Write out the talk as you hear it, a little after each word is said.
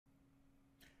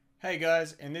Hey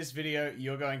guys, in this video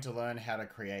you're going to learn how to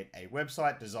create a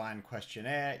website design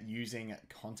questionnaire using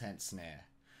Content Snare.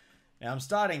 Now I'm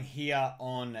starting here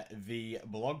on the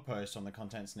blog post on the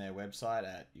Content Snare website.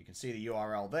 You can see the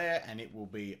URL there and it will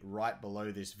be right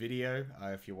below this video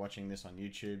if you're watching this on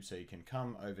YouTube, so you can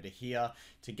come over to here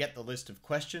to get the list of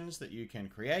questions that you can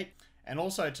create and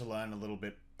also to learn a little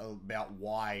bit about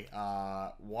why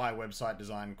website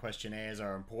design questionnaires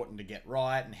are important to get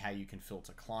right and how you can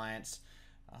filter clients.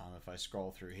 If I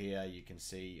scroll through here, you can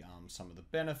see some of the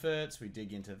benefits. We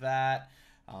dig into that.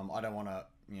 I don't want to,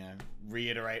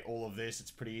 reiterate all of this.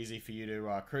 It's pretty easy for you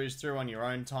to cruise through on your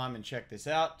own time and check this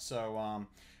out. So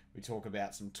we talk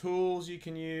about some tools you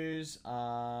can use.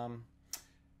 There's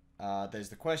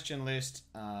the question list,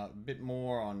 a bit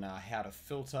more on how to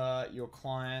filter your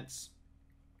clients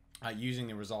using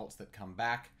the results that come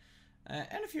back.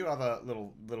 And a few other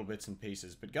little bits and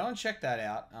pieces, but go and check that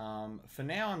out. For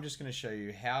now, I'm just going to show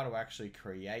you how to actually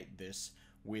create this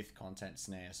with Content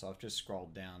Snare. So I've just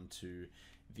scrolled down to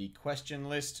the question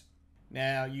list.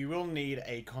 Now you will need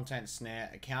a Content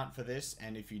Snare account for this,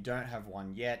 and if you don't have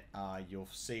one yet, you'll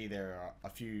see there are a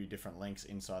few different links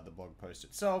inside the blog post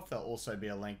itself. There'll also be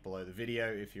a link below the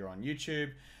video if you're on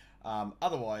YouTube.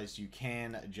 Otherwise, you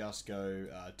can just go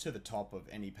to the top of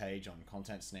any page on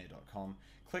contentsnare.com,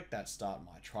 click that Start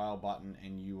My Trial button,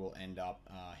 and you will end up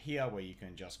here where you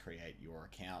can just create your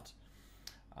account.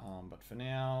 But for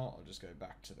now, I'll just go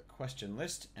back to the question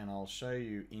list and I'll show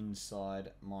you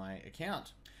inside my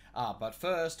account. But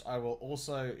first, I will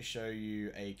also show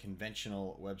you a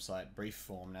conventional website brief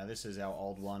form. Now, this is our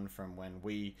old one from when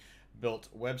we built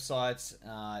websites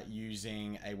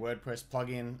using a WordPress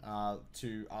plugin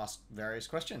to ask various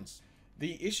questions.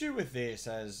 The issue with this,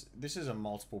 as this is a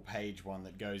multiple page one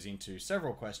that goes into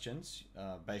several questions,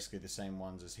 basically the same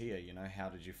ones as here, how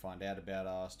did you find out about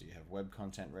us? Do you have web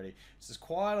content ready? So there's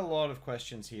quite a lot of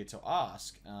questions here to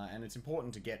ask, and it's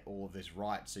important to get all of this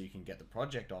right so you can get the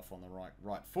project off on the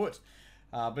right foot.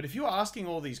 But if you're asking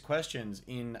all these questions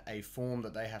in a form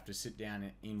that they have to sit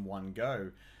down in one go,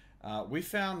 we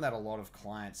found that a lot of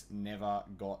clients never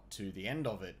got to the end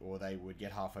of it, or they would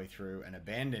get halfway through and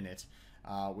abandon it,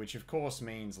 which of course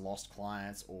means lost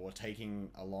clients or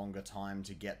taking a longer time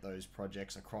to get those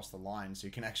projects across the line so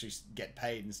you can actually get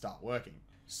paid and start working.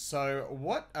 So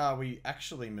what we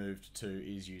actually moved to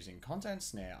is using Content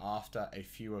Snare after a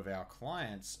few of our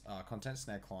clients, Content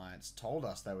Snare clients, told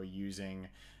us they were using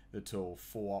the tool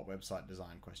for website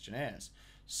design questionnaires.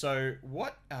 So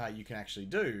what you can actually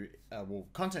do,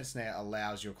 Content Snare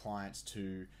allows your clients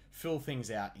to fill things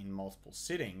out in multiple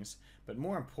sittings, but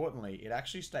more importantly, it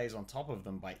actually stays on top of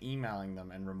them by emailing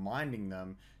them and reminding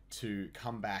them to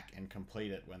come back and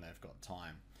complete it when they've got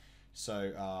time.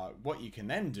 So what you can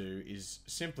then do is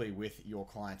simply with your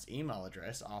client's email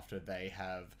address, after they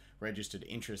have registered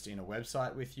interest in a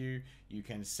website with you, you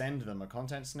can send them a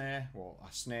Content Snare or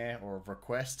a snare or a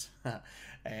request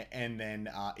and then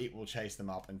it will chase them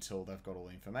up until they've got all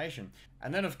the information.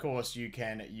 And then of course you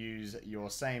can use your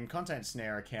same Content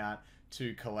Snare account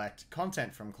to collect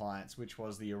content from clients, which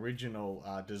was the original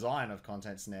design of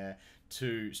Content Snare,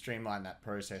 to streamline that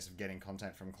process of getting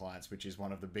content from clients, which is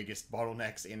one of the biggest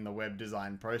bottlenecks in the web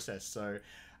design process. So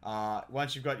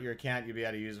once you've got your account, you'll be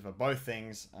able to use it for both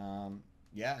things,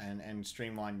 and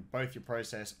streamline both your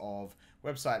process of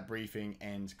website briefing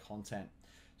and content.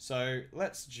 So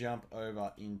let's jump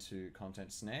over into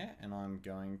Content Snare, and I'm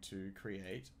going to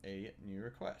create a new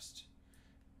request.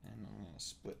 And I'm going to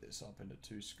split this up into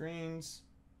two screens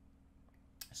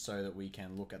so that we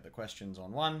can look at the questions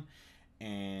on one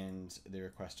and the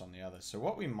request on the other. So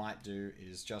what we might do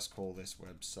is just call this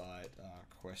website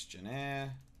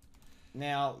questionnaire.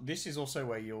 Now, this is also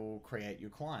where you'll create your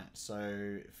client.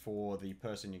 So for the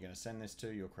person you're going to send this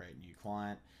to, you'll create a new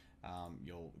client.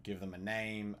 You'll give them a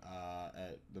name,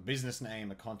 the business name,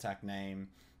 a contact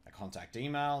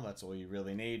email. That's all you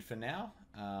really need for now.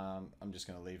 I'm just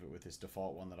going to leave it with this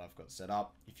default one that I've got set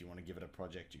up. If you want to give it a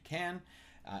project, you can.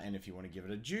 And if you want to give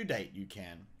it a due date, you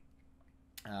can.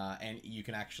 And you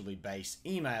can actually base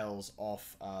emails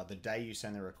off the day you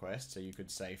send the request. So you could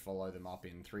say follow them up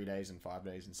in 3 days and 5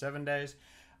 days and 7 days,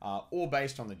 or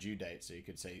based on the due date. So you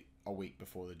could say a week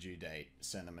before the due date,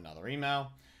 send them another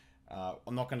email.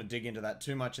 I'm not going to dig into that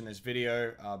too much in this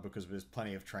video because there's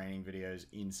plenty of training videos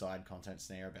inside Content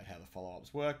Snare about how the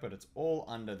follow-ups work, but it's all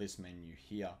under this menu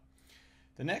here.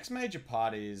 The next major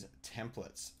part is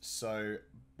templates. So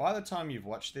by the time you've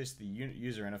watched this, the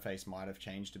user interface might have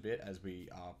changed a bit as we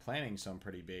are planning some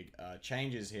pretty big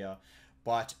changes here.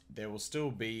 but there will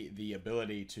still be the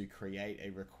ability to create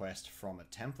a request from a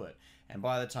template. And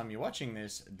by the time you're watching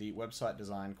this, the website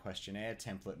design questionnaire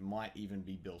template might even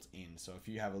be built in. So if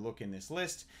you have a look in this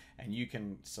list and you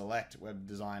can select web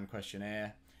design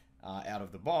questionnaire out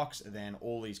of the box, then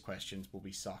all these questions will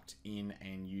be sucked in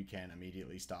and you can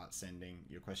immediately start sending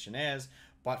your questionnaires.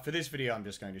 But for this video, I'm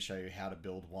just going to show you how to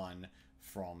build one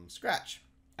from scratch.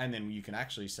 And then you can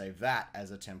actually save that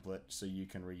as a template so you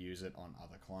can reuse it on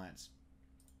other clients.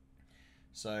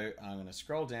 So I'm going to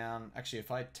scroll down. Actually, if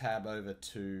I tab over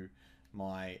to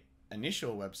my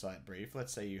initial website brief,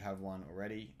 let's say you have one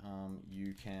already,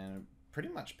 you can pretty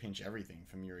much pinch everything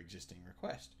from your existing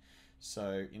request.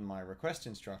 So in my request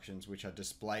instructions, which are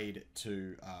displayed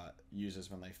to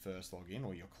users when they first log in,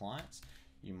 or your clients,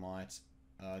 you might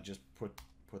just put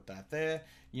that there.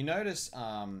 You notice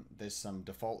there's some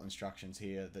default instructions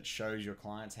here that shows your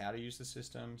clients how to use the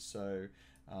system. So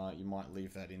you might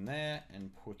leave that in there and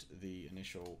put the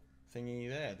initial thingy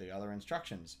there, the other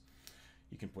instructions.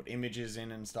 You can put images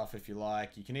in and stuff if you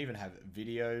like. You can even have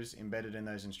videos embedded in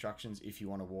those instructions if you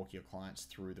want to walk your clients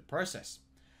through the process.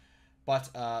 But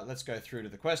let's go through to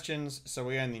the questions. So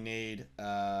we only need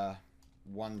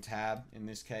one tab in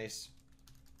this case.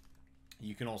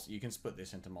 You can split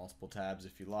this into multiple tabs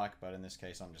if you like, but in this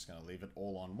case I'm just going to leave it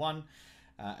all on one,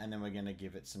 and then we're going to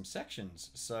give it some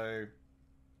sections. So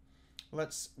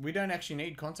we don't actually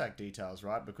need contact details,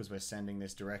 right? Because we're sending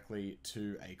this directly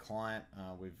to a client.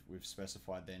 We've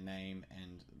specified their name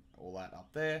and all that up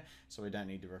there, so we don't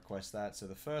need to request that. So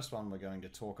the first one we're going to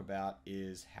talk about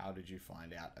is, how did you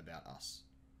find out about us?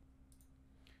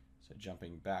 So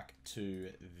jumping back to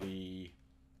the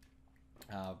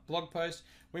blog post,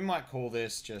 we might call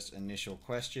this just initial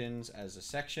questions as a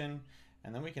section,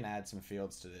 and then we can add some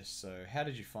fields to this. So how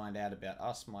did you find out about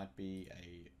us might be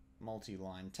a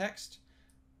multi-line text,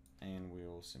 and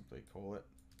we'll simply call it,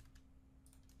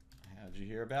 how did you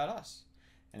hear about us?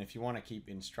 And if you want to keep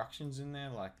instructions in there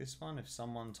like this one, if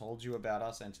someone told you about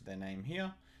us, enter their name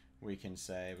here, we can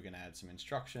say we're going to add some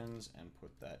instructions and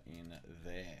put that in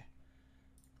there.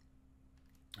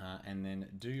 And then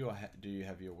do you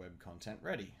have your web content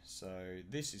ready? So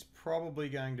this is probably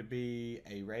going to be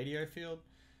a radio field.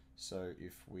 So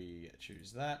if we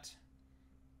choose that,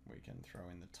 we can throw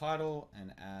in the title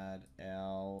and add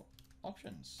our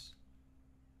options.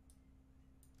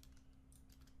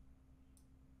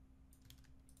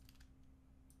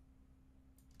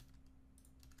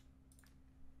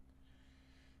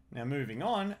 Now moving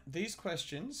on, these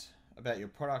questions about your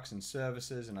products and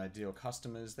services and ideal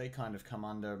customers, they kind of come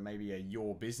under maybe a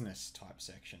your business type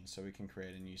section. So we can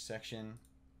create a new section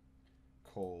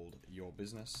called your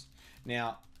business.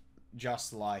 Now,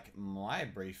 just like my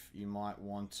brief, you might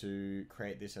want to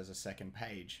create this as a second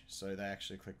page. So they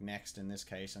actually click next in this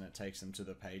case, and it takes them to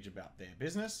the page about their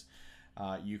business.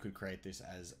 You could create this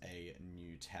as a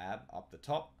new tab up the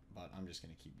top, but I'm just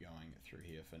going to keep going through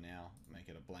here for now. Make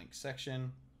it a blank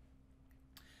section.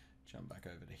 Jump back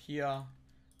over to here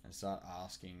and start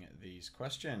asking these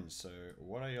questions. So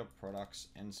what are your products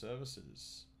and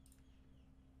services?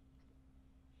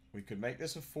 We could make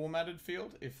this a formatted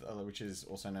field, which is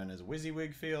also known as a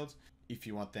WYSIWYG field, if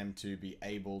you want them to be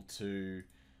able to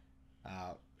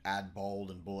add bold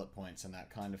and bullet points and that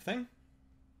kind of thing.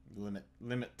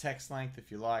 Limit text length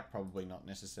if you like, probably not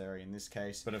necessary in this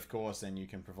case. But of course, then you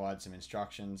can provide some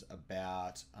instructions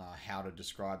about how to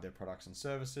describe their products and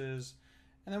services.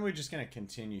 And then we're just going to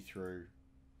continue through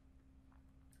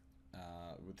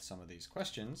with some of these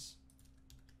questions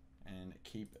and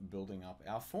keep building up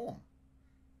our form.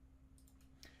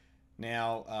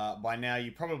 Now, by now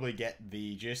you probably get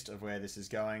the gist of where this is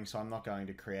going, so I'm not going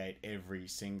to create every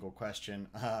single question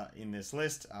in this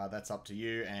list. That's up to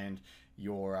you, and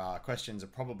your questions are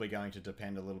probably going to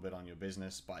depend a little bit on your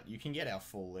business, but you can get our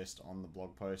full list on the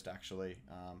blog post actually.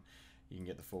 You can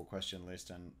get the full question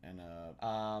list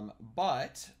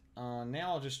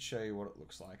now I'll just show you what it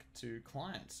looks like to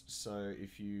clients. So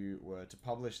if you were to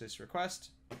publish this request,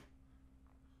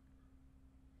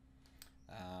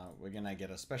 we're going to get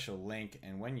a special link,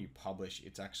 and when you publish,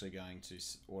 it's actually going to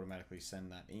automatically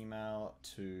send that email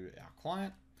to our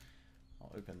client.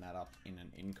 I'll open that up in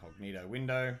an incognito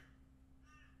window.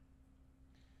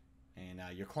 And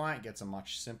your client gets a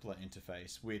much simpler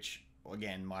interface, which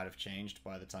again might have changed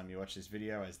by the time you watch this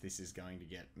video, as this is going to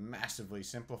get massively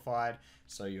simplified,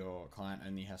 so your client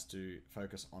only has to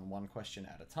focus on one question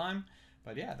at a time.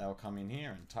 But yeah, they'll come in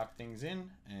here and type things in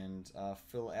and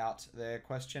fill out their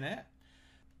questionnaire.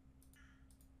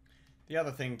 The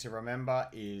other thing to remember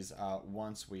is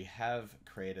once we have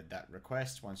created that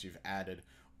request, once you've added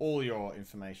all your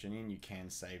information in, you can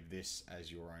save this as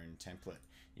your own template.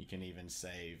 You can even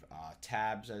save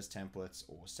tabs as templates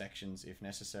or sections if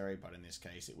necessary, but in this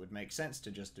case it would make sense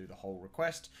to just do the whole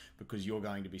request because you're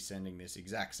going to be sending this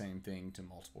exact same thing to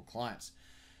multiple clients.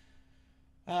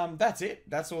 That's it.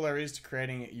 That's all there is to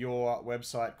creating your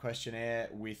website questionnaire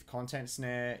with Content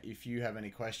Snare. If you have any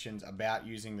questions about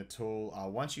using the tool,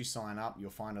 once you sign up,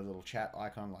 you'll find a little chat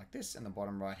icon like this in the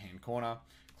bottom right hand corner.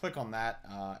 Click on that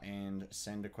and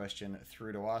send a question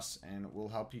through to us and we'll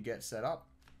help you get set up.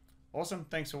 Awesome.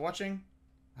 Thanks for watching.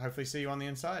 Hopefully see you on the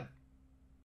inside.